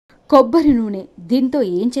కొబ్బరి నూనె దీంతో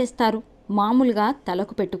ఏం చేస్తారు? మామూలుగా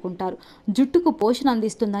తలకు పెట్టుకుంటారు. జుట్టుకు పోషణ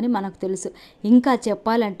అందిస్తుందని మనకు తెలుసు. ఇంకా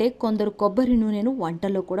చెప్పాలంటే కొందరు కొబ్బరి నూనెను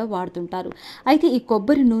వంటల్లో కూడా వాడుతుంటారు. అయితే ఈ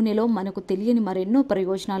కొబ్బరి నూనెలో మనకు తెలియని మరెన్నో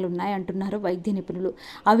ప్రయోజనాలు ఉన్నాయంటున్నారు వైద్య నిపుణులు.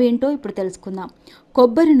 అవేంటో ఇప్పుడు తెలుసుకుందాం.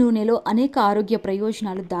 కొబ్బరి నూనెలో అనేక ఆరోగ్య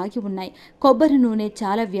ప్రయోజనాలు దాగి ఉన్నాయి. కొబ్బరి నూనె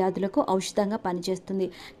చాలా వ్యాధులకు ఔషధంగా పనిచేస్తుంది.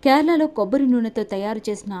 కేరళలో కొబ్బరి నూనెతో తయారు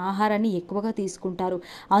చేసిన ఆహారాన్ని ఎక్కువగా తీసుకుంటారు.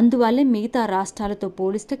 అందువల్లే మిగతా రాష్ట్రాలతో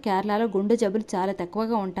పోలిస్తే కేరళలో గుండె జబ్బులు చాలా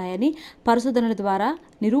తక్కువగా ఉంటాయని పరిశోధనల ద్వారా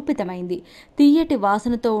నిరూపితమైంది. తీయటి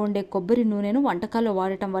వాసనతో ఉండే కొబ్బరి నూనెను వంటకాల్లో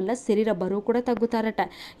వాడటం వల్ల శరీర బరువు కూడా తగ్గుతారట.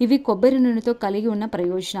 ఇవి కొబ్బరి నూనెతో కలిగి ఉన్న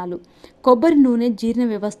ప్రయోజనాలు. కొబ్బరి నూనె జీర్ణ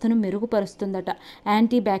వ్యవస్థను మెరుగుపరుస్తుందట.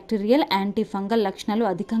 యాంటీ బ్యాక్టీరియల్, యాంటీ ఫంగల్ లక్షణాలు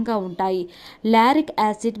అధికంగా ఉంటాయి. లారిక్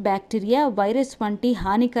యాసిడ్, బ్యాక్టీరియా, వైరస్ వంటి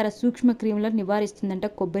హానికర సూక్ష్మక్రిములను నివారిస్తుందంట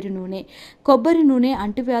కొబ్బరి నూనె. కొబ్బరి నూనె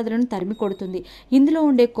అంటువ్యాధులను తరిమి కొడుతుంది. ఇందులో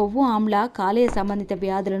ఉండే కొవ్వు ఆమ్ల కాలేయ సంబంధిత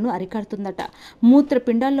వ్యాధులను అరికడుతుందట.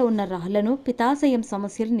 మూత్రపిండాల్లో ఉన్న రాళ్లను, పిత్తాశయం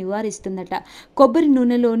సమస్యలు నివారిస్తుందట. కొబ్బరి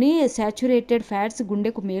నూనెలోని సాచురేటెడ్ ఫ్యాట్స్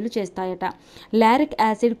గుండెకు మేలు చేస్తాయట. లారిక్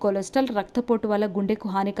యాసిడ్ కొలెస్ట్రాల్, రక్తపోటు వల్ల గుండెకు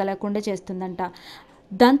హాని కలగకుండా చేస్తుందంట.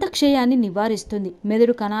 దంతక్షయాన్ని నివారిస్తుంది.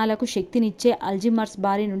 మెదడు కణాలకు శక్తినిచ్చే అల్జీమర్స్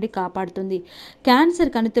బారి నుండి కాపాడుతుంది. క్యాన్సర్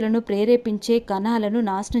కణితులను ప్రేరేపించే కణాలను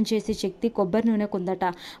నాశనం చేసే శక్తి కొబ్బరి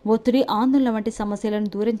నూనెకుందట. ఒత్తిడి, ఆందోళన వంటి సమస్యలను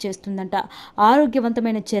దూరం చేస్తుందంట.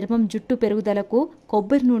 ఆరోగ్యవంతమైన చర్మం, జుట్టు పెరుగుదలకు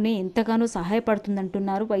కొబ్బరి నూనె ఎంతగానో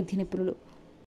సహాయపడుతుందంటున్నారు వైద్య నిపుణులు.